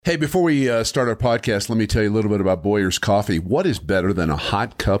Hey, before we start our podcast, let me tell you a little bit about Boyer's Coffee. What is better than a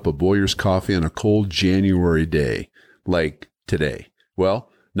hot cup of Boyer's Coffee on a cold January day like today? Well,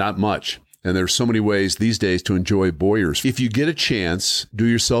 not much. And there's so many ways these days to enjoy Boyer's. If you get a chance, do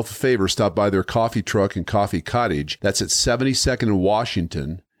yourself a favor, stop by their coffee truck and coffee cottage. That's at 72nd and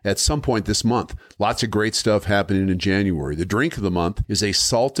Washington at some point this month. Lots of great stuff happening in January. The drink of the month is a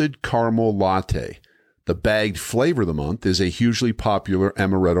salted caramel latte. The bagged flavor of the month is a hugely popular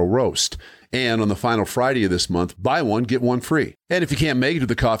amaretto roast. And on the final Friday of this month, buy one, get one free. And if you can't make it to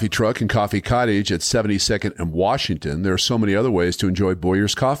the coffee truck and coffee cottage at 72nd and Washington, there are so many other ways to enjoy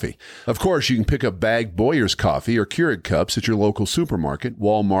Boyer's Coffee. Of course, you can pick up bagged Boyer's Coffee or Keurig cups at your local supermarket,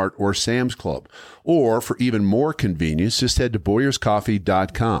 Walmart, or Sam's Club. Or for even more convenience, just head to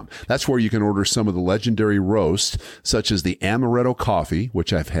BoyersCoffee.com. That's where you can order some of the legendary roasts, such as the Amaretto Coffee,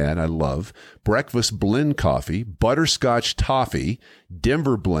 which I've had, I love, Breakfast Blend Coffee, Butterscotch Toffee,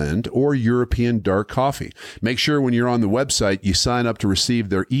 Denver Blend, or European Dark Coffee. Make sure when you're on the website, you sign up to receive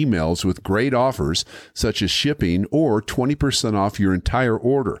their emails with great offers, such as shipping or 20% off your entire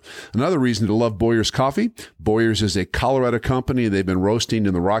order. Another reason to love Boyer's Coffee, Boyer's is a Colorado company. They've been roasting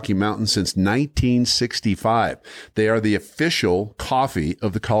in the Rocky Mountains since 1965. They are the official coffee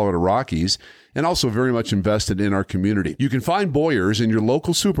of the Colorado Rockies and also very much invested in our community. You can find Boyer's in your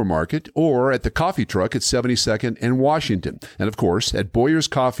local supermarket or at the coffee truck at 72nd and Washington. And of course, at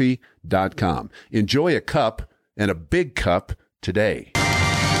BoyersCoffee.com. Enjoy a cup and a big cup today.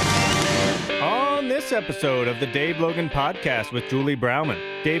 On this episode of the Dave Logan Podcast with Julie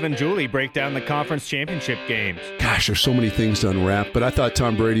Browman, Dave and Julie break down the conference championship games. Gosh, there's so many things to unwrap, but I thought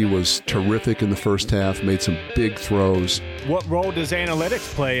Tom Brady was terrific in the first half, made some big throws. What role does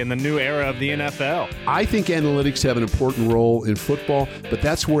analytics play in the new era of the NFL? I think analytics have an important role in football, but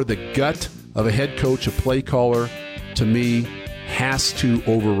that's where the gut of a head coach, a play caller, to me, has to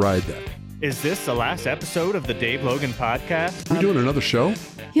override that. Is this the last episode of the Dave Logan Podcast? Are we doing another show?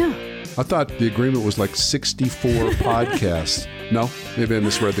 Yeah. I thought the agreement was like 64 podcasts. No, maybe I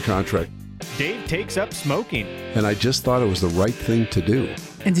misread the contract. Dave takes up smoking. And I just thought it was the right thing to do.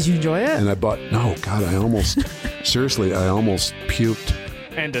 And did you enjoy it? And I almost, seriously, I almost puked.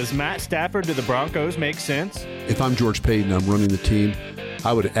 And does Matt Stafford to the Broncos make sense? If I'm George Payton, I'm running the team,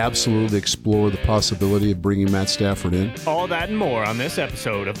 I would absolutely explore the possibility of bringing Matt Stafford in. All that and more on this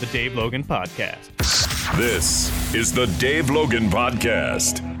episode of the Dave Logan Podcast. This is the Dave Logan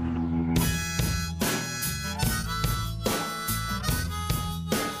Podcast.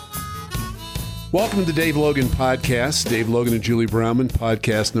 Welcome to the Dave Logan Podcast. Dave Logan and Julie Browman,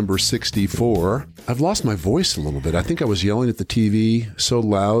 podcast number 64. I've lost my voice a little bit. I think I was yelling at the TV so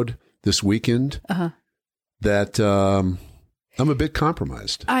loud this weekend that I'm a bit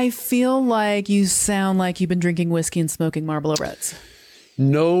compromised. I feel like you sound like you've been drinking whiskey and smoking Marlboro Reds.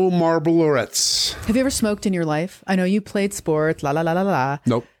 No Marlboro Reds. Have you ever smoked in your life? I know you played sports, la la la la la.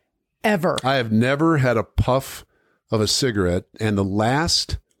 Nope. Ever? I have never had a puff of a cigarette, and the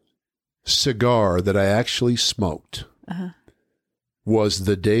last cigar that I actually smoked was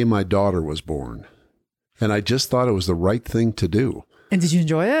the day my daughter was born. And I just thought it was the right thing to do. And did you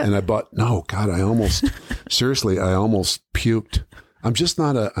enjoy it? And I seriously, I almost puked. I'm just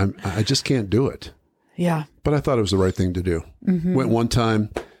not I just can't do it. Yeah. But I thought it was the right thing to do. Mm-hmm. Went one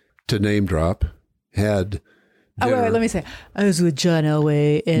time to name drop, had dinner. Oh, wait, let me say. I was with John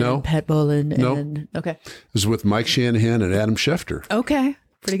Elway and Pat Bolin. And, okay. I was with Mike Shanahan and Adam Schefter. Okay.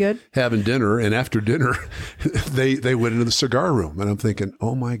 Pretty good. Having dinner, and after dinner, they went into the cigar room, and I'm thinking,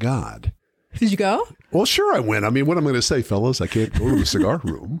 oh my God. Did you go? Well, sure I went. I mean, what am I going to say, fellas? I can't go to the cigar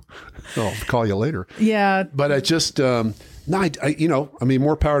room. I'll call you later. Yeah. But I just, more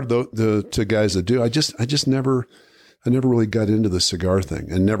power to guys that do. I never really got into the cigar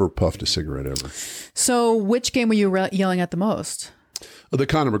thing and never puffed a cigarette ever. So which game were you yelling at the most? The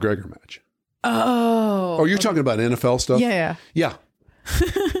Conor McGregor match. Oh. You're talking about NFL stuff? Yeah. Yeah.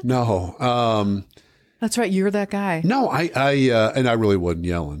 No. That's right. You're that guy. No, and I really wasn't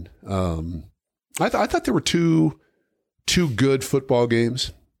yelling. I thought there were two good football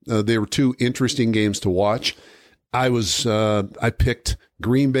games. They were two interesting games to watch. I picked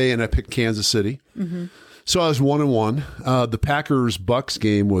Green Bay and I picked Kansas City. Mm-hmm. So I was 1-1. The Packers-Bucks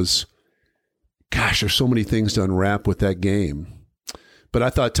game was, gosh, there's so many things to unwrap with that game. But I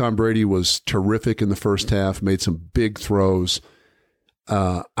thought Tom Brady was terrific in the first half, made some big throws.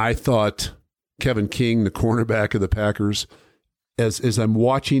 I thought Kevin King, the cornerback of the Packers, as I'm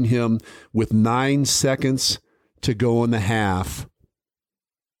watching him with 9 seconds to go in the half,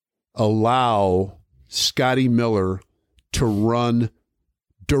 allow Scotty Miller to run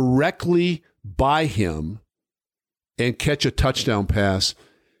directly by him and catch a touchdown pass.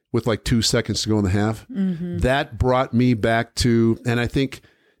 with like 2 seconds to go in the half. Mm-hmm. That brought me back to, and I think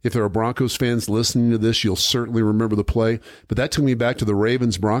if there are Broncos fans listening to this, you'll certainly remember the play. But that took me back to the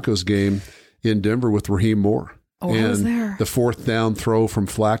Ravens-Broncos game in Denver with Raheem Moore. Oh, I was there. The fourth down throw from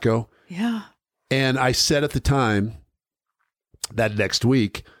Flacco. Yeah. And I said at the time, that next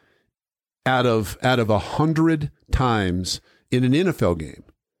week, out of 100 times in an NFL game,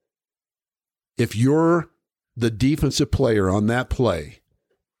 if you're the defensive player on that play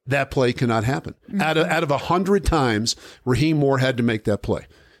cannot happen. Mm-hmm. Out of 100 times, Raheem Moore had to make that play.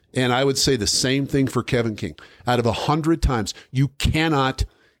 And I would say the same thing for Kevin King. Out of 100 times, you cannot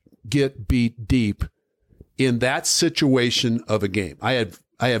get beat deep in that situation of a game. I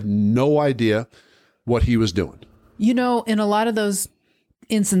have no idea what he was doing. You know, in a lot of those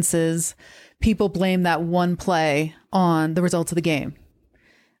instances, people blame that one play on the results of the game.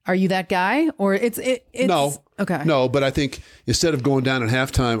 Are you that guy? Or it's no. Okay. No, but I think instead of going down at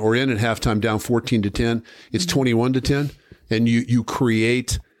halftime or in at halftime down 14-10, it's 21-10. And you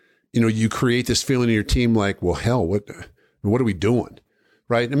create this feeling in your team like, well, hell, what are we doing?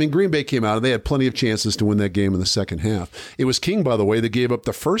 Right? I mean, Green Bay came out and they had plenty of chances to win that game in the second half. It was King, by the way, that gave up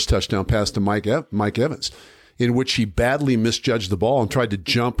the first touchdown pass to Mike Evans, in which he badly misjudged the ball and tried to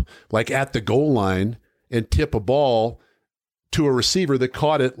jump like at the goal line and tip a ball to a receiver that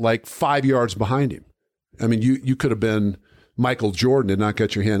caught it like 5 yards behind him. I mean, you could have been Michael Jordan and not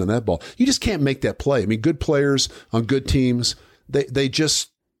got your hand on that ball. You just can't make that play. I mean, good players on good teams, they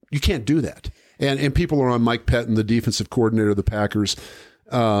just, you can't do that. And people are on Mike Pettin, the defensive coordinator of the Packers.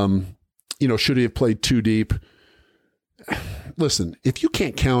 Should he have played too deep? Listen, if you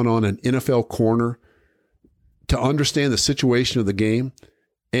can't count on an NFL corner to understand the situation of the game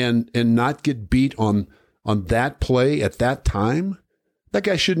and not get beat on that play at that time, that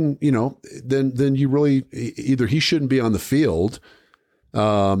guy shouldn't, then you really, either he shouldn't be on the field.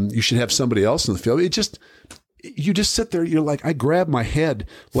 You should have somebody else on the field. You just sit there. You're like, I grab my head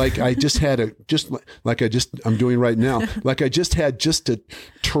like I just had I'm doing right now. Like I just had just a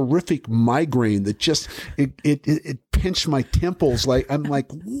terrific migraine that just, it pinched my temples. Like, I'm like,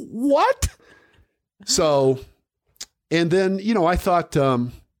 what? So, and then, I thought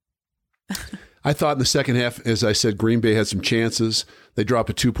in the second half, as I said, Green Bay had some chances. They dropped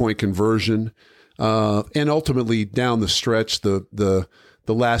a 2-point conversion. And ultimately down the stretch, the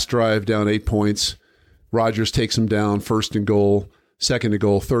last drive down 8 points, Rodgers takes him down, 1st and goal, 2nd and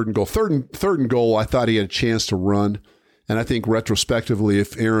goal, 3rd and goal. Third and goal, I thought he had a chance to run. And I think retrospectively,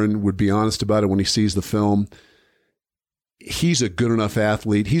 if Aaron would be honest about it when he sees the film, he's a good enough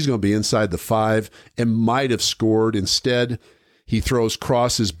athlete. He's going to be inside the 5 and might have scored. Instead, he throws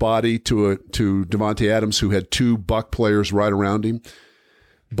across his body to Devontae Adams, who had 2 Buck players right around him.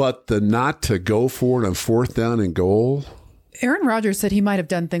 But the not to go for it on 4th down and goal. Aaron Rodgers said he might have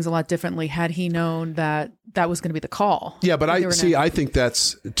done things a lot differently had he known that was going to be the call. Yeah, but I think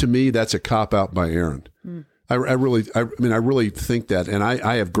that's a cop out by Aaron. I really think that, and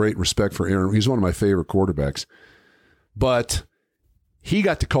I have great respect for Aaron. He's one of my favorite quarterbacks. But he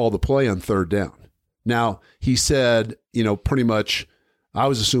got to call the play on 3rd down. Now, he said, pretty much, I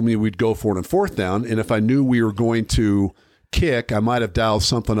was assuming we'd go for it on 4th down, and if I knew we were going to kick, I might have dialed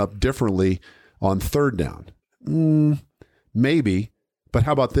something up differently on 3rd down. Maybe, but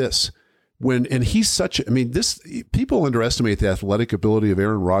how about this? People underestimate the athletic ability of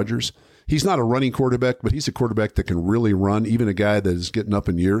Aaron Rodgers. He's not a running quarterback, but he's a quarterback that can really run, even a guy that is getting up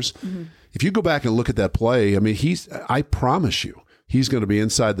in years. Mm-hmm. If you go back and look at that play, I promise you, he's going to be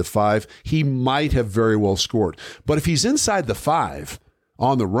inside the 5. He might have very well scored. But if he's inside the 5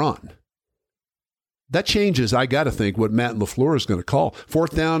 on the run, that changes, I got to think, what Matt LaFleur is going to call.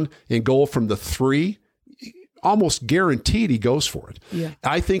 4th down and goal from the 3, almost guaranteed he goes for it. Yeah.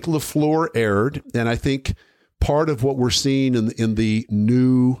 I think LaFleur erred, and I think part of what we're seeing in the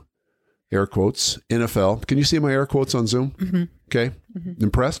new, air quotes, NFL. Can you see my air quotes on Zoom? Mm-hmm. Okay. Mm-hmm.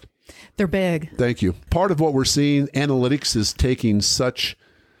 Impressed? They're big. Thank you. Part of what we're seeing, analytics is taking such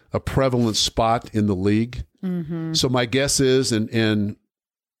a prevalent spot in the league. Mm-hmm. So my guess is, and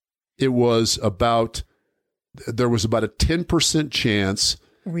there was about a 10% chance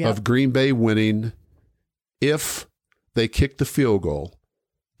of Green Bay winning if they kicked the field goal,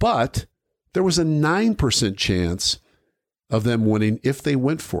 but there was a 9% chance of them winning if they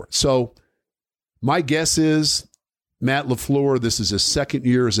went for it. So my guess is Matt LaFleur, this is his 2nd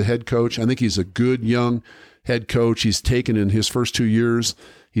year as a head coach. I think he's a good young head coach. He's taken in his first 2 years,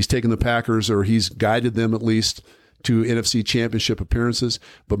 he's taken the Packers, or he's guided them at least to NFC championship appearances.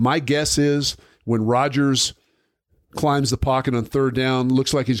 But my guess is when Rodgers climbs the pocket on 3rd down,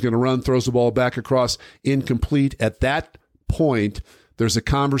 looks like he's going to run, throws the ball back across, incomplete. At that point, there's a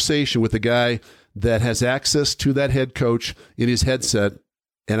conversation with a guy that has access to that head coach in his headset.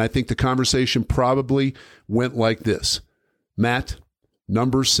 And I think the conversation probably went like this. Matt,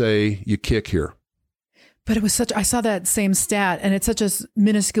 numbers say you kick here. But it was I saw that same stat, and it's such a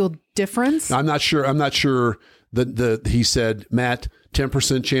minuscule difference. I'm not sure that he said, Matt,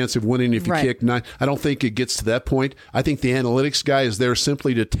 10% chance of winning if you kick 9. I don't think it gets to that point. I think the analytics guy is there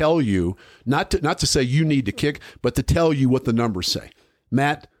simply to tell you, not to say you need to kick, but to tell you what the numbers say.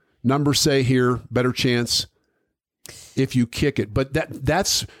 Matt, numbers say here, better chance if you kick it. But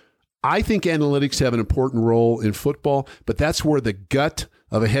that's I think analytics have an important role in football, but that's where the gut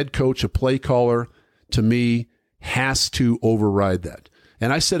of a head coach, a play caller, to me, has to override that.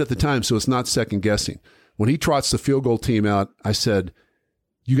 And I said at the time, so it's not second guessing. When he trots the field goal team out, I said,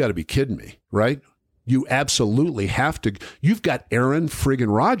 you got to be kidding me, right? You absolutely have to. You've got Aaron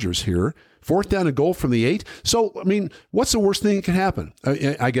friggin' Rodgers here, 4th down and goal from the 8. So, I mean, what's the worst thing that can happen?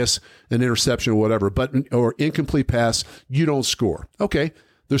 I guess an interception or whatever, or incomplete pass, you don't score. Okay,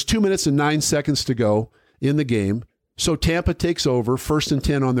 there's 2 minutes and 9 seconds to go in the game. So Tampa takes over, 1st and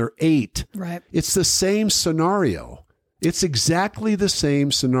 10 on their 8. Right. It's the same scenario. It's exactly the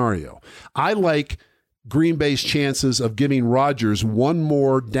same scenario. I like Green Bay's chances of giving Rodgers one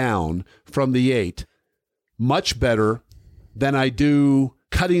more down from the 8 much better than I do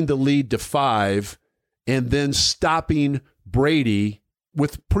cutting the lead to 5 and then stopping Brady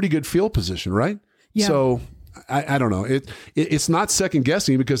with pretty good field position, right? Yeah. So I don't know. It's not second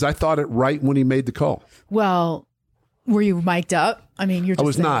guessing because I thought it right when he made the call. Well, were you mic'd up? I mean, you're just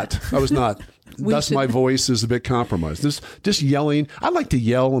I was not. Thus, my voice is a bit compromised. Just yelling. I like to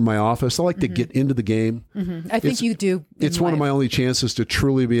yell in my office. I like to get into the game. I think you do. It's one of my only chances to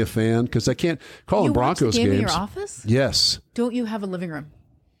truly be a fan because I can't call in Broncos games. games. In your office? Yes. Don't you have a living room?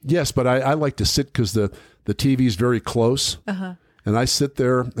 Yes, but I like to sit because the TV is very close. And I sit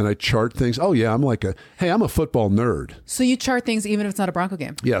there and I chart things. Oh, yeah, I'm a football nerd. So you chart things even if it's not a Bronco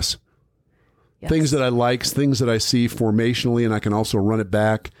game? Yes. Things that I like, things that I see formationally, and I can also run it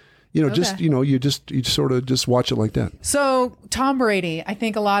back. You sort of just watch it like that. So Tom Brady, I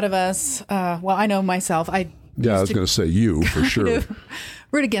think a lot of us, I know myself. I was going to say you for sure.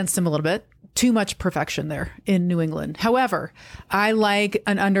 Root against him a little bit. Too much perfection there in New England. However, I like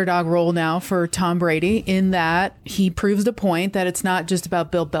an underdog role now for Tom Brady in that he proves the point that it's not just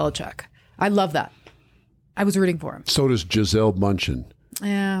about Bill Belichick. I love that. I was rooting for him. So does Gisele Bundchen.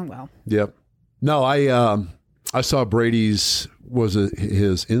 Yeah, well. Yep. No, I saw his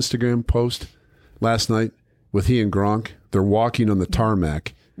Instagram post last night with he and Gronk. They're walking on the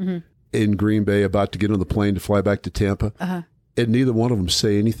tarmac in Green Bay, about to get on the plane to fly back to Tampa. And neither one of them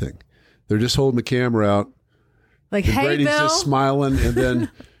say anything. They're just holding the camera out. Like, and hey, Brady's Bill. just smiling, and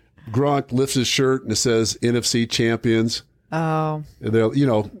then Gronk lifts his shirt and it says NFC champions. Oh. And they're,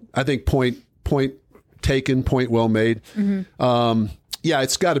 I think point taken, point well made. Yeah,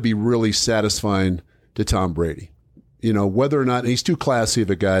 it's got to be really satisfying to Tom Brady. Whether or not he's too classy of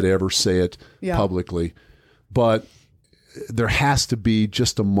a guy to ever say it publicly, but there has to be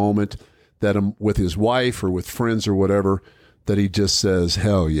just a moment that with his wife or with friends or whatever that he just says,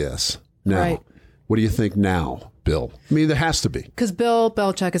 hell yes. Now, what do you think now, Bill? I mean, there has to be. Because Bill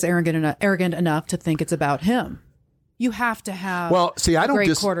Belichick is arrogant enough to think it's about him. You have to have a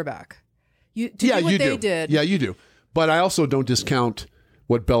great quarterback. You do. Yeah, you do. But I also don't discount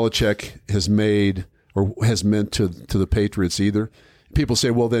what Belichick has made or has meant to the Patriots either. People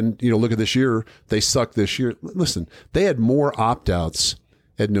say, well, then, look at this year. They sucked this year. Listen, they had more opt-outs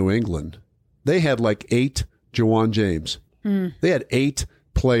at New England. They had like 8 Jawan James. They had 8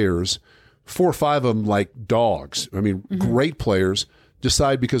 players, 4 or 5 of them like dogs. I mean, great players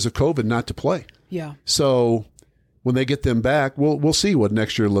decide because of COVID not to play. Yeah. So when they get them back, we'll see what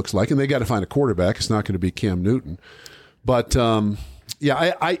next year looks like. And they got to find a quarterback. It's not going to be Cam Newton. But, I'm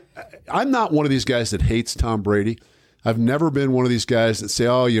not one of these guys that hates Tom Brady. I've never been one of these guys that say,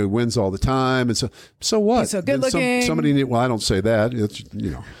 "Oh, he wins all the time," and so what? He's so good looking. Somebody, I don't say that. It's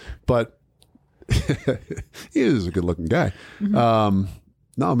but he is a good looking guy. No,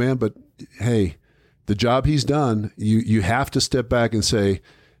 man, but hey, the job he's done, you have to step back and say,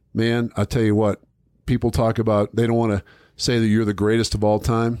 man, I'll tell you what. People talk about they don't want to say that you're the greatest of all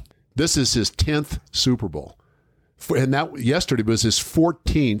time. This is his 10th Super Bowl, and that yesterday was his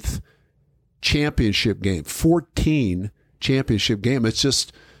 14th. Championship game, 14 championship game. It's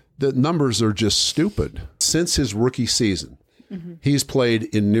just, the numbers are just stupid. Since his rookie season, he's played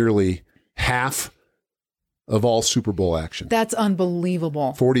in nearly half of all Super Bowl action. That's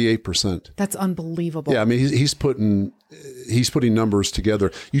unbelievable. 48%. That's unbelievable. Yeah, I mean, he's putting numbers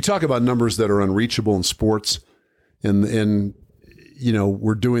together. You talk about numbers that are unreachable in sports, and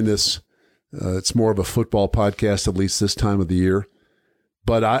we're doing this. It's more of a football podcast, at least this time of the year.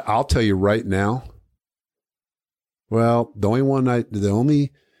 But I'll tell you right now, well, the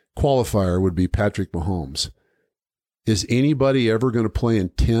only qualifier would be Patrick Mahomes. Is anybody ever going to play in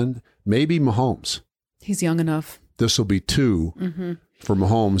 10? Maybe Mahomes. He's young enough. This will be 2 for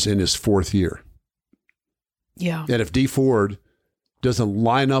Mahomes in his 4th year. Yeah. And if D Ford doesn't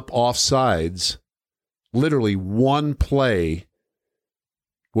line up off sides, literally one play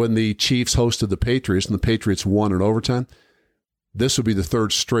when the Chiefs hosted the Patriots and the Patriots won in overtime, this would be the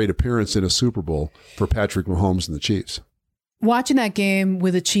 3rd straight appearance in a Super Bowl for Patrick Mahomes and the Chiefs. Watching that game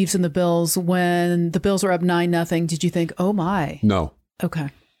with the Chiefs and the Bills, when the Bills were up 9-0, did you think, oh my? No. Okay.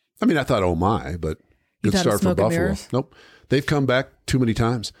 I mean, I thought, oh my, but good start for Buffalo. Nope. They've come back too many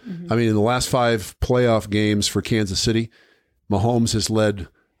times. I mean, in the last 5 playoff games for Kansas City, Mahomes has led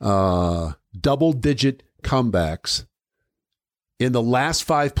double-digit comebacks in the last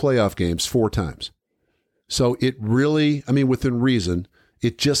 5 playoff games 4 times. So it really, I mean, within reason,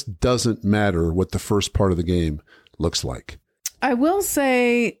 it just doesn't matter what the first part of the game looks like. I will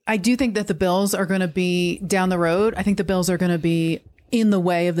say, I do think that the Bills are going to be down the road. I think the Bills are going to be in the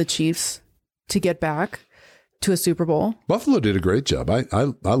way of the Chiefs to get back to a Super Bowl. Buffalo did a great job. I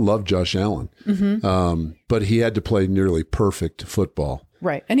love Josh Allen, but he had to play nearly perfect football.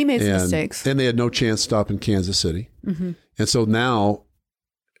 Right, and he made some mistakes. And they had no chance stopping Kansas City. And so now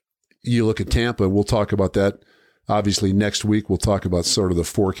you look at Tampa. We'll talk about that. Obviously, next week we'll talk about sort of the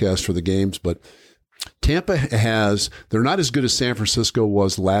forecast for the games, but Tampa they're not as good as San Francisco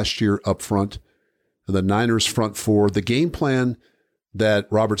was last year up front. The Niners front 4, the game plan that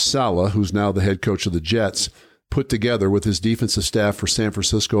Robert Saleh, who's now the head coach of the Jets, put together with his defensive staff for San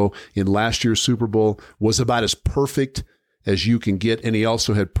Francisco in last year's Super Bowl was about as perfect as you can get. And he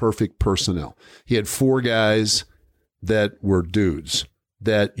also had perfect personnel. He had 4 guys that were dudes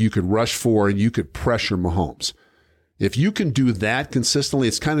that you could rush for and you could pressure Mahomes. If you can do that consistently,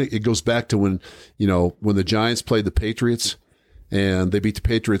 it goes back to when the Giants played the Patriots and they beat the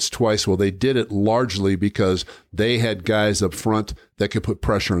Patriots twice. Well, they did it largely because they had guys up front that could put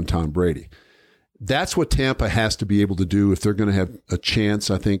pressure on Tom Brady. That's what Tampa has to be able to do if they're going to have a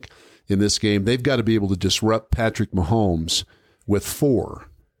chance, I think, in this game. They've got to be able to disrupt Patrick Mahomes with 4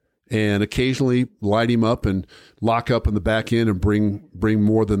 and occasionally light him up and lock up in the back end and bring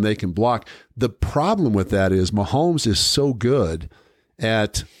more than they can block. The problem with that is Mahomes is so good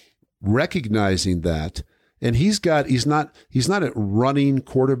at recognizing that, and he's not a running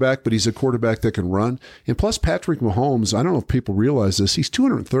quarterback, but he's a quarterback that can run. And plus, Patrick Mahomes, I don't know if people realize this, he's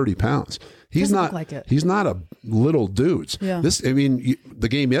 230 pounds. He's not a little dude. Yeah. The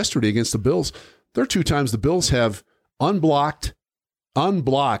game yesterday against the Bills, there are 2 times the Bills have unblocked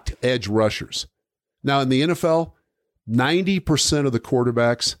edge rushers. Now in the NFL, 90% of the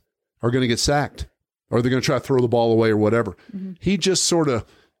quarterbacks are going to get sacked or they're going to try to throw the ball away or whatever. He just sort of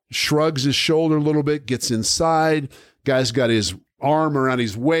shrugs his shoulder a little bit, gets inside. Guy's got his arm around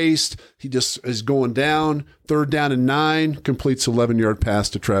his waist. He just is going down. 3rd down and 9, completes 11-yard pass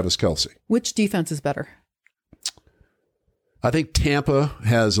to Travis Kelce. Which defense is better? I think Tampa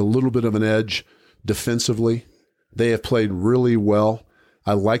has a little bit of an edge defensively. They have played really well.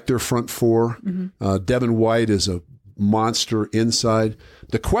 I like their front 4. Devin White is a monster inside.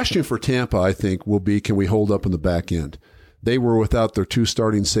 The question for Tampa, I think, will be, can we hold up in the back end? They were without their 2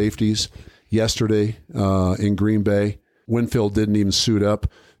 starting safeties yesterday in Green Bay. Winfield didn't even suit up,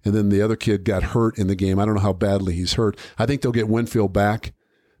 and then the other kid got hurt in the game. I don't know how badly he's hurt. I think they'll get Winfield back.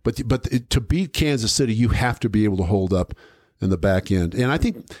 But to beat Kansas City, you have to be able to hold up in the back end. And I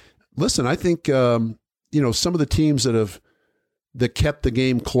think some of the teams that kept the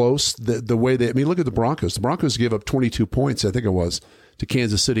game close, the way look at the Broncos. The Broncos gave up 22 points, I think it was, to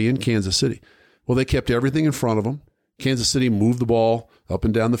Kansas City in Kansas City. Well, they kept everything in front of them. Kansas City moved the ball up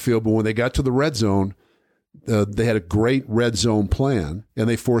and down the field, but when they got to the red zone, they had a great red zone plan, and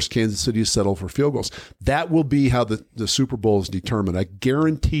they forced Kansas City to settle for field goals. That will be how the Super Bowl is determined. I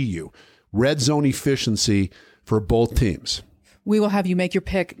guarantee you, red zone efficiency for both teams. We will have you make your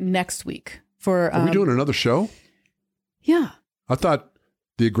pick next week. Are we doing another show? Yeah. I thought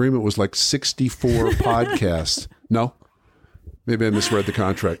the agreement was like 64 podcasts. No? Maybe I misread the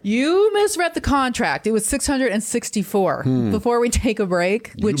contract. You misread the contract. It was 664. Before we take a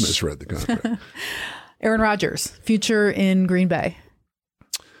break. You misread the contract. Aaron Rodgers, future in Green Bay.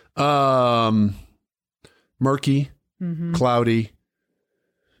 Murky, cloudy.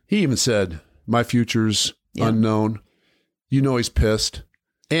 He even said, my future's unknown. You know he's pissed.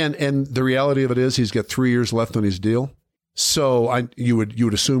 And the reality of it is he's got 3 years left on his deal. So you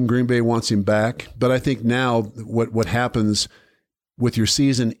would assume Green Bay wants him back. But I think now what happens with your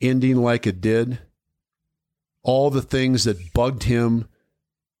season ending like it did, all the things that bugged him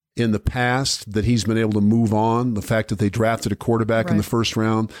in the past that he's been able to move on, the fact that they drafted a quarterback in the first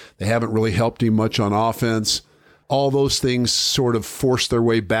round, they haven't really helped him much on offense, all those things sort of force their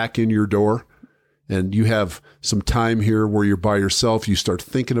way back in your door. And you have some time here where you're by yourself. You start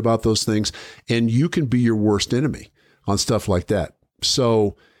thinking about those things, and you can be your worst enemy on stuff like that.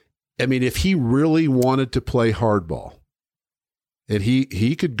 So, I mean, if he really wanted to play hardball, and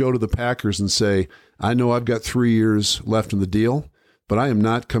he could go to the Packers and say, I know I've got 3 years left in the deal, but I am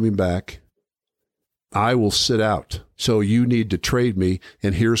not coming back. I will sit out. So you need to trade me,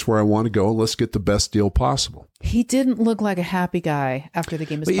 and here's where I want to go. Let's get the best deal possible. He didn't look like a happy guy after the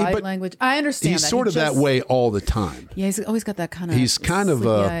game. His body language. I understand he's sort of that way all the time. Yeah, he's always got that kind of. He's kind of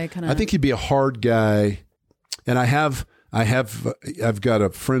I think he'd be a hard guy. And I've got a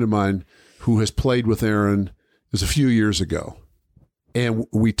friend of mine who has played with Aaron. It was a few years ago, and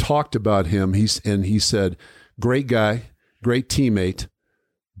we talked about him. He said, "Great guy, great teammate,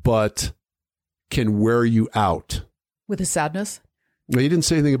 but can wear you out." With his sadness? Well, he didn't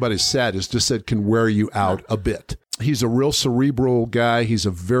say anything about his sadness, just said can wear you out a bit. He's a real cerebral guy. He's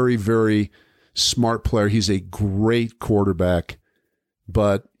a very, very smart player. He's a great quarterback,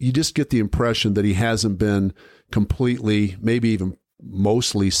 but you just get the impression that he hasn't been completely, maybe even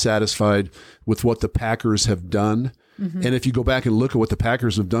mostly satisfied with what the Packers have done. Mm-hmm. And if you go back and look at what the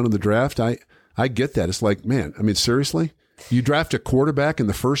Packers have done in the draft, I get that. It's like, man, I mean, seriously? You draft a quarterback in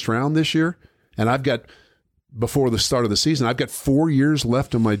the first round this year, and I've got, before the start of the season, I've got 4 years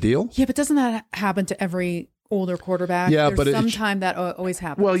left on my deal. Yeah, but doesn't that happen to every older quarterback? Yeah, There's but sometime that always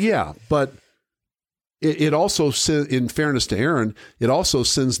happens. Well, yeah, but it also, in fairness to Aaron, it also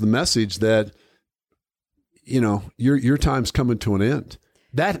sends the message that, you know, your time's coming to an end.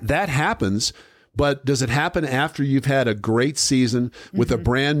 That happens, but does it happen after you've had a great season with a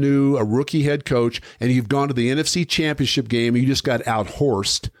rookie head coach, and you've gone to the NFC Championship game and you just got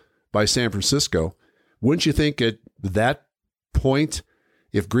out-horsed by San Francisco? Wouldn't you think at that point,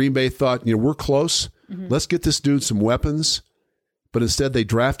 if Green Bay thought, you know, we're close, let's get this dude some weapons, but instead they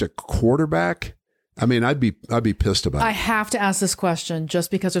draft a quarterback? I mean, I'd be pissed about it. I have to ask this question just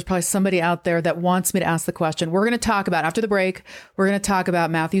because there's probably somebody out there that wants me to ask the question. We're going to talk about, after the break, we're going to talk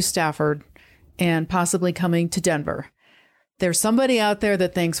about Matthew Stafford and possibly coming to Denver. There's somebody out there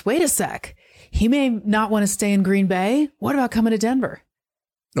that thinks, wait a sec, he may not want to stay in Green Bay. What about coming to Denver?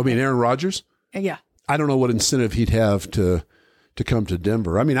 I mean, Aaron Rodgers? Yeah. I don't know what incentive he'd have to come to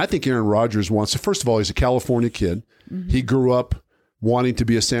Denver. I mean, I think Aaron Rodgers wants to, first of all, he's a California kid. He grew up wanting to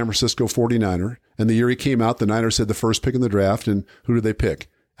be a San Francisco 49er. And the year he came out, the Niners had the first pick in the draft. And who did they pick?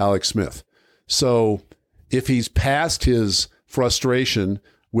 Alex Smith. So if he's past his frustration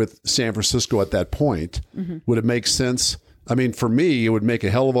with San Francisco at that point, would it make sense? I mean, for me, it would make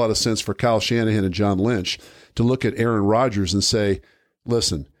a hell of a lot of sense for Kyle Shanahan and John Lynch to look at Aaron Rodgers and say,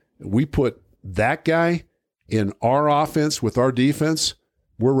 listen, we put that guy in our offense with our defense,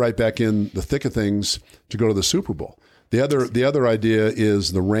 we're right back in the thick of things to go to the Super Bowl. The other idea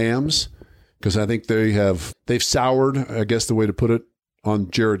is the Rams, because I think they've soured, I guess the way to put it, on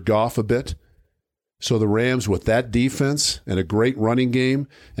Jared Goff a bit. So the Rams with that defense and a great running game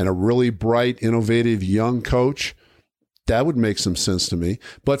and a really bright, innovative young coach, that would make some sense to me.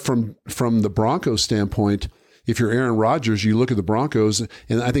 But from the Broncos standpoint, if you're Aaron Rodgers, you look at the Broncos,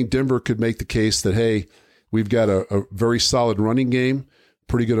 and I think Denver could make the case that, hey, we've got a very solid running game,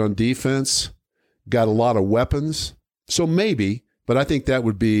 pretty good on defense, got a lot of weapons. So maybe, but I think that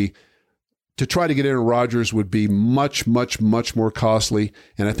would be, to try to get Aaron Rodgers would be much, much, much more costly,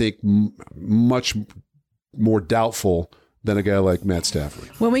 and I think much more doubtful than a guy like Matt Stafford.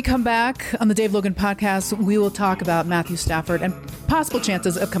 When we come back on the Dave Logan Podcast, we will talk about Matthew Stafford and possible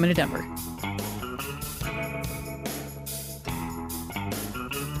chances of coming to Denver.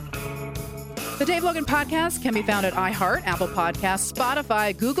 The Dave Logan Podcast can be found at iHeart, Apple Podcasts,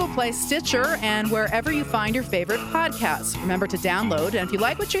 Spotify, Google Play, Stitcher, and wherever you find your favorite podcasts. Remember to download, and if you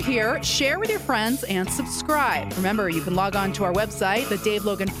like what you hear, share with your friends and subscribe. Remember, you can log on to our website,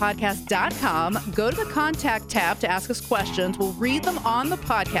 thedaveloganpodcast.com. Go to the Contact tab to ask us questions. We'll read them on the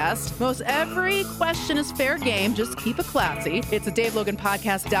podcast. Most every question is fair game. Just keep it classy. It's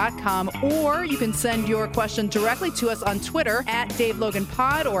thedaveloganpodcast.com, or you can send your question directly to us on Twitter at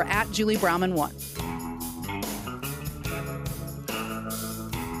DaveLoganPod or at JulieBrauman1.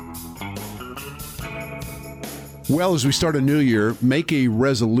 Well, as we start a new year, make a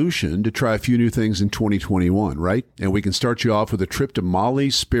resolution to try a few new things in 2021, right? And we can start you off with a trip to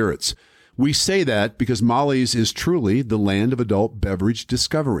Molly's Spirits. We say that because Molly's is truly the land of adult beverage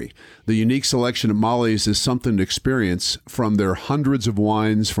discovery. The unique selection of Molly's is something to experience, from their hundreds of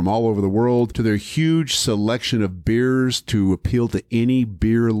wines from all over the world to their huge selection of beers to appeal to any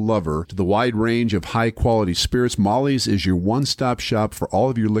beer lover, to the wide range of high-quality spirits. Molly's is your one-stop shop for all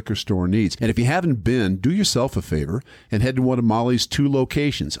of your liquor store needs. And if you haven't been, do yourself a favor and head to one of Molly's 2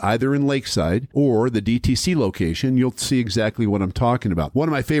 locations, either in Lakeside or the DTC location. You'll see exactly what I'm talking about. One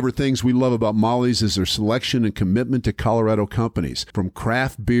of my favorite things we love about Molly's is their selection and commitment to Colorado companies. From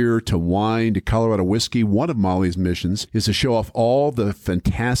craft beer to wine to Colorado whiskey, one of Molly's missions is to show off all the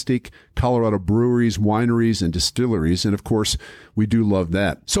fantastic Colorado breweries, wineries, and distilleries. And of course, we do love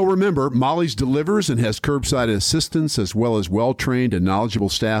that. So remember, Molly's delivers and has curbside assistance as well as well-trained and knowledgeable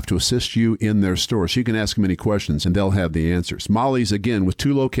staff to assist you in their stores. You can ask them any questions and they'll have the answers. Molly's, again, with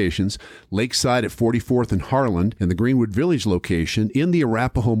 2 locations, Lakeside at 44th and Harlan, and the Greenwood Village location in the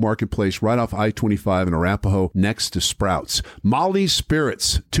Arapahoe Marketplace right off I-25 in Arapahoe next to Sprouts. Molly's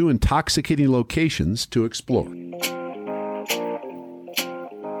Spirits, 2 intoxicating locations to explore.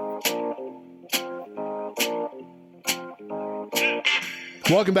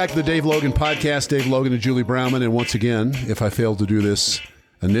 Welcome back to the Dave Logan Podcast. Dave Logan and Julie Browman. And once again, if I failed to do this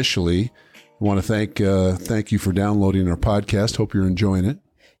initially, I want to thank you for downloading our podcast. Hope you're enjoying it.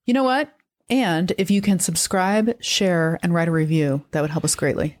 You know what? And if you can subscribe, share, and write a review, that would help us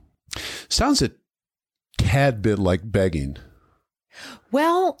greatly. Sounds a tad bit like begging.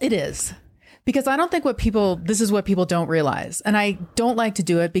 Well, it is. Because I don't think this is what people don't realize. And I don't like to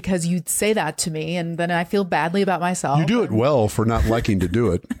do it because you say that to me and then I feel badly about myself. You do it well for not liking to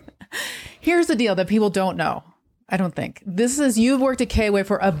do it. Here's the deal that people don't know. I don't think. This is, you've worked at KOA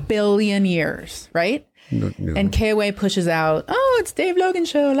for 1 billion years, right? No. And KOA pushes out, it's Dave Logan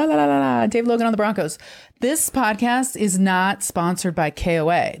show, la la la la la, Dave Logan on the Broncos. This podcast is not sponsored by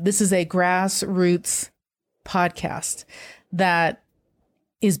KOA. This is a grassroots podcast that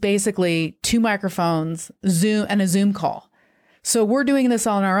is basically 2 microphones, Zoom, and a Zoom call. So we're doing this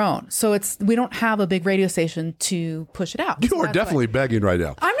all on our own. So we don't have a big radio station to push it out. You are definitely begging right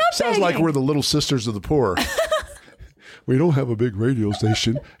now. I'm not Sounds begging. Like we're the little sisters of the poor. We don't have a big radio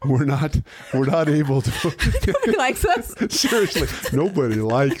station. We're not able to. Nobody likes us. Seriously, nobody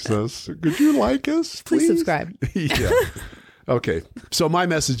likes us. Could you like us? Please subscribe. Yeah. Okay. So my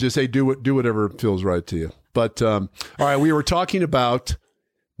message is, hey, do whatever feels right to you. But all right, we were talking about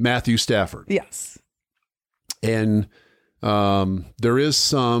Matthew Stafford. Yes. And there is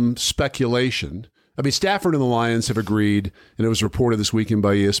some speculation. I mean, Stafford and the Lions have agreed, and it was reported this weekend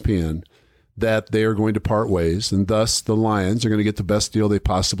by ESPN, that they are going to part ways, and thus the Lions are going to get the best deal they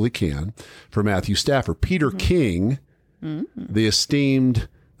possibly can for Matthew Stafford. Peter King, the esteemed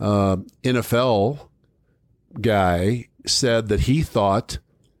NFL guy, said that he thought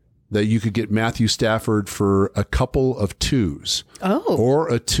that you could get Matthew Stafford for a couple of 2s. Oh. Or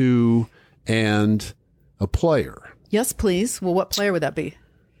a 2 and a player. Yes, please. Well, what player would that be?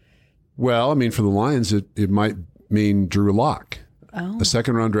 Well, I mean, for the Lions, it might mean Drew Lock. Oh. A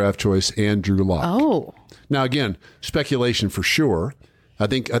 2nd-round draft choice and Drew Lock. Oh. Now, again, speculation for sure. I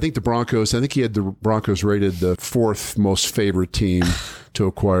think the Broncos, he had the Broncos rated the 4th most favorite team to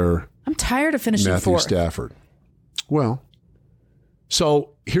acquire. I'm tired of finishing Matthew 4th. Stafford. Well, so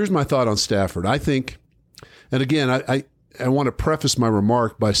here's my thought on Stafford. I think, and again, I want to preface my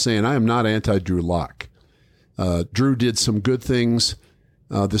remark by saying I am not anti-Drew Lock. Drew did some good things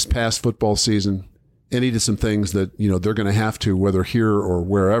this past football season, and he did some things that, they're going to have to, whether here or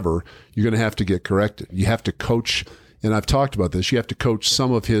wherever, you're going to have to get corrected. You have to coach, and I've talked about this, you have to coach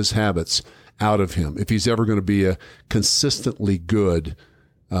some of his habits out of him if he's ever going to be a consistently good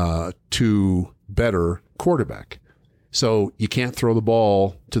to better quarterback. So you can't throw the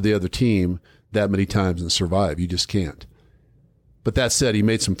ball to the other team that many times and survive. You just can't. But that said, he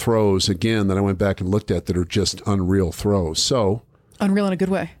made some throws, again, that I went back and looked at that are just unreal throws. So unreal in a good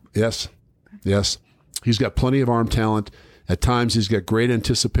way. Yes. Yes. He's got plenty of arm talent. At times, he's got great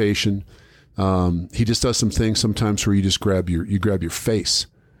anticipation. He just does some things sometimes where you just grab your face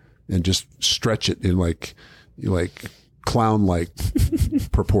and just stretch it in like clown-like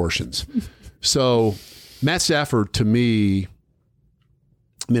proportions. So Matt Stafford, to me,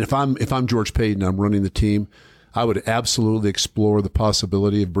 I mean, if I'm George Payton, I'm running the team, I would absolutely explore the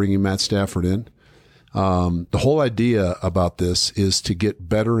possibility of bringing Matt Stafford in. The whole idea about this is to get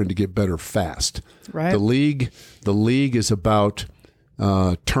better and to get better fast. Right. The league is about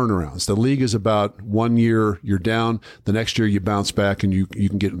turnarounds. The league is about 1 year you're down, the next year you bounce back and you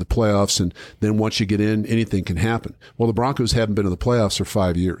can get in the playoffs, and then once you get in, anything can happen. Well, the Broncos haven't been in the playoffs for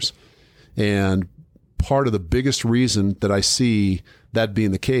 5 years. And part of the biggest reason that I see that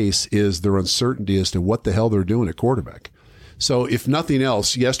being the case is their uncertainty as to what the hell they're doing at quarterback. So if nothing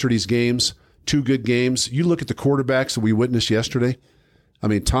else, yesterday's games, 2 good games. You look at the quarterbacks that we witnessed yesterday. I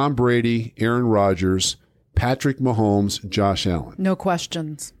mean, Tom Brady, Aaron Rodgers, Patrick Mahomes, Josh Allen. No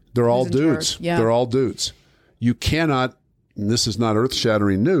questions. They're all dudes. Yeah. They're all dudes. You cannot, and this is not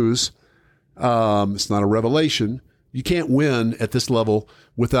earth-shattering news, it's not a revelation, you can't win at this level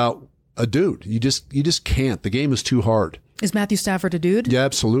without a dude. You just can't. The game is too hard. Is Matthew Stafford a dude? Yeah,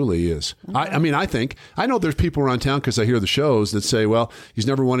 absolutely he is. Okay. I know there's people around town because I hear the shows that say, well, he's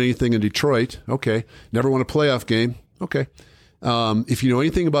never won anything in Detroit. Okay. Never won a playoff game. Okay. If you know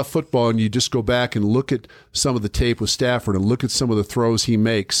anything about football and you just go back and look at some of the tape with Stafford and look at some of the throws he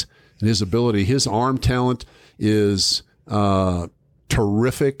makes and his ability, his arm talent is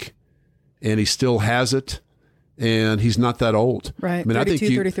terrific, and he still has it, and he's not that old. Right. I mean,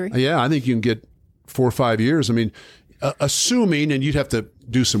 32, 33. Yeah, I think you can get 4 or 5 years. I mean, assuming, and you'd have to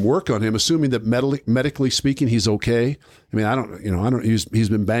do some work on him, assuming that medically speaking, he's okay. I mean, he's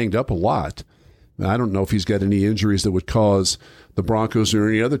been banged up a lot. I don't know if he's got any injuries that would cause the Broncos or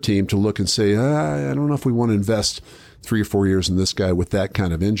any other team to look and say, I don't know if we want to invest 3 or 4 years in this guy with that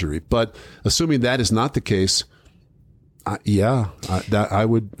kind of injury. But assuming that is not the case, I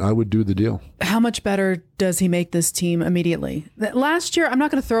would do the deal. How much better does he make this team immediately? Last year, I'm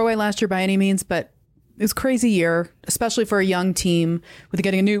not going to throw away last year by any means, but it was a crazy year, especially for a young team with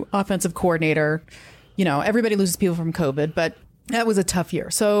getting a new offensive coordinator. You know, everybody loses people from COVID, but that was a tough year.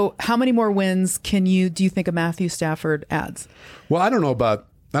 So how many more wins do you think a Matthew Stafford adds? Well, I don't know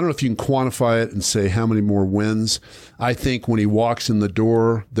if you can quantify it and say how many more wins. I think when he walks in the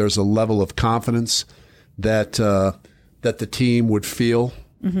door, there's a level of confidence that the team would feel.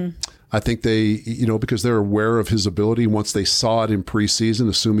 Mm-hmm. I think they, because they're aware of his ability once they saw it in preseason,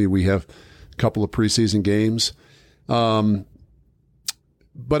 assuming we have a couple of preseason games. But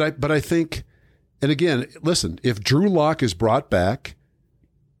I think, and again, listen, if Drew Lock is brought back,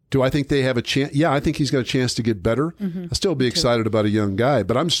 do I think they have a chance? Yeah, I think he's got a chance to get better. Mm-hmm. I'll still be excited about a young guy,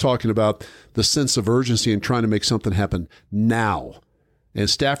 but I'm just talking about the sense of urgency and trying to make something happen now. And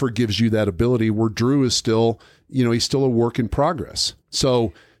Stafford gives you that ability where Drew is still, he's still a work in progress.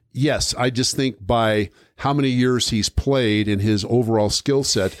 So, yes, I just think by how many years he's played and his overall skill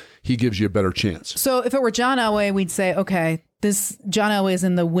set, he gives you a better chance. So if it were John Elway, we'd say, okay, this John Elway is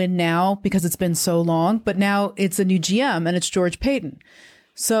in the win now because it's been so long, but now it's a new GM and it's George Payton.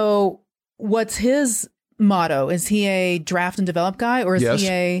 So what's his motto? Is he a draft and develop guy, or is he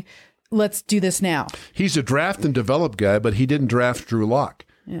a let's do this now? He's a draft and develop guy, but he didn't draft Drew Lock.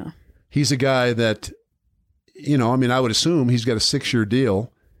 Yeah. He's a guy that, I would assume he's got a 6-year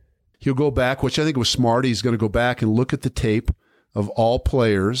deal. He'll go back, which I think was smart. He's going to go back and look at the tape of all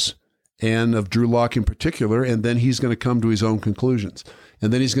players and of Drew Lock in particular, and then he's going to come to his own conclusions.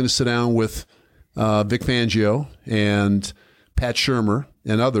 And then he's going to sit down with Vic Fangio and Pat Shurmur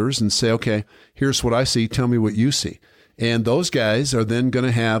and others and say, okay, here's what I see. Tell me what you see. And those guys are then going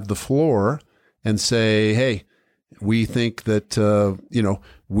to have the floor and say, hey, we think that,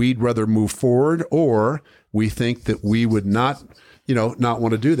 we'd rather move forward, or we think that we would not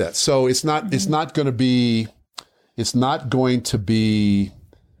want to do that. So it's not going to be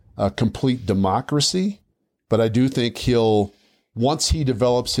a complete democracy, but I do think once he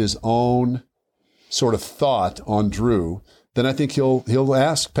develops his own sort of thought on Drew, then I think he'll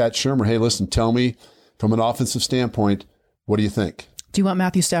ask Pat Shurmur, hey, listen, tell me from an offensive standpoint, what do you think? Do you want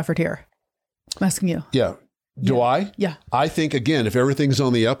Matthew Stafford here? I'm asking you. Yeah. Do I? Yeah. I think, again, if everything's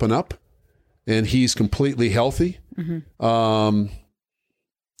on the up and up and he's completely healthy, mm-hmm.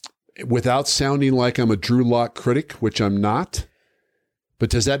 Without sounding like I'm a Drew Lock critic, which I'm not, but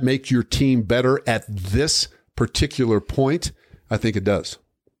does that make your team better at this particular point? I think it does.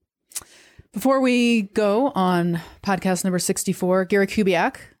 Before we go on podcast number 64, Gary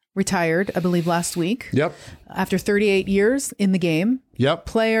Kubiak retired, I believe, last week. Yep. After 38 years in the game. Yep.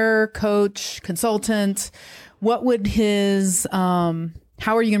 Player, coach, consultant. What would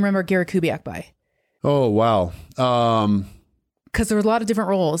how are you going to remember Gary Kubiak by? Oh, wow. Because there were a lot of different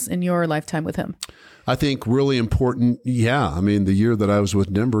roles in your lifetime with him. I think really important. Yeah. I mean, the year that I was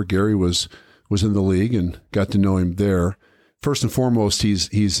with Denver, Gary was in the league and got to know him there. First and foremost,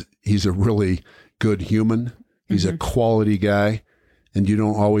 he's a really good human. He's mm-hmm. a quality guy, and you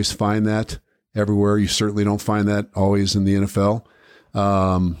don't always find that everywhere. You certainly don't find that always in the NFL.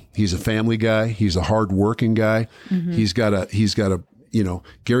 He's a family guy. He's a hard-working guy. Mm-hmm. He's got a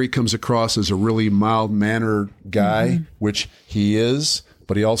Gary comes across as a really mild-mannered guy, mm-hmm. which he is,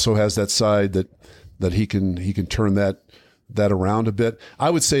 but he also has that side that he can turn that that around a bit. I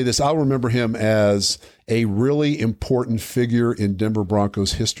would say this. I'll remember him as a really important figure in Denver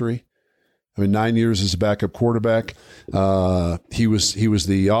Broncos history. I mean, 9 years as a backup quarterback. He was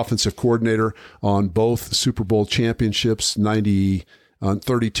the offensive coordinator on both Super Bowl championships,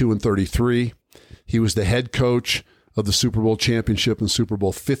 32 and 33. He was the head coach of the Super Bowl championship and Super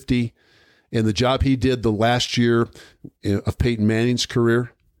Bowl 50. And the job he did the last year of Peyton Manning's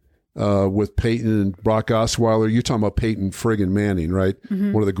career with Peyton and Brock Osweiler. You're talking about Peyton friggin' Manning, right?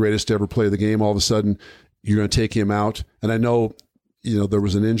 Mm-hmm. One of the greatest to ever play the game. All of a sudden, you're going to take him out. And I know, there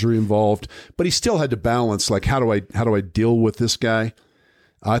was an injury involved, but he still had to balance, like, how do I deal with this guy?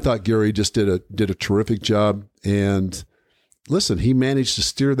 I thought Gary just did a terrific job. And listen, he managed to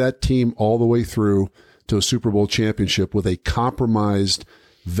steer that team all the way through to a Super Bowl championship with a compromised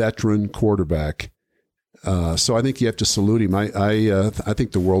veteran quarterback. So I think you have to salute him. I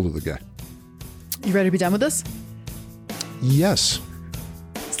think the world of the guy. You ready to be done with this? Yes.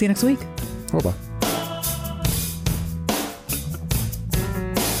 See you next week. Bye-bye.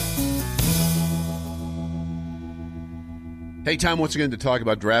 Hey, time once again to talk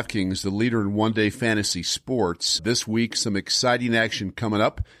about DraftKings, the leader in one-day fantasy sports. This week, some exciting action coming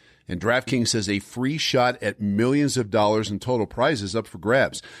up. And DraftKings has a free shot at millions of dollars in total prizes up for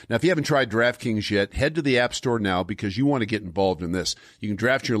grabs. Now, if you haven't tried DraftKings yet, head to the App Store now because you want to get involved in this. You can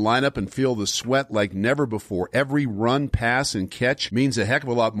draft your lineup and feel the sweat like never before. Every run, pass, and catch means a heck of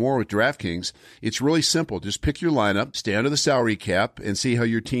a lot more with DraftKings. It's really simple. Just pick your lineup, stay under the salary cap, and see how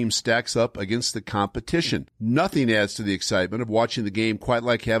your team stacks up against the competition. Nothing adds to the excitement of watching the game quite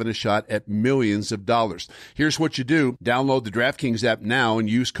like having a shot at millions of dollars. Here's what you do. Download the DraftKings app now and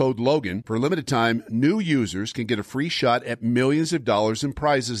use code Logan. For a limited time, new users can get a free shot at millions of dollars in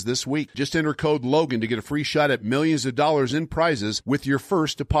prizes this week. Just enter code Logan to get a free shot at millions of dollars in prizes with your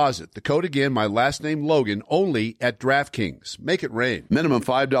first deposit. The code again, my last name Logan, only at DraftKings. Make it rain. Minimum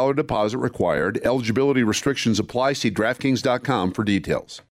 $5 deposit required. Eligibility restrictions apply. See DraftKings.com for details.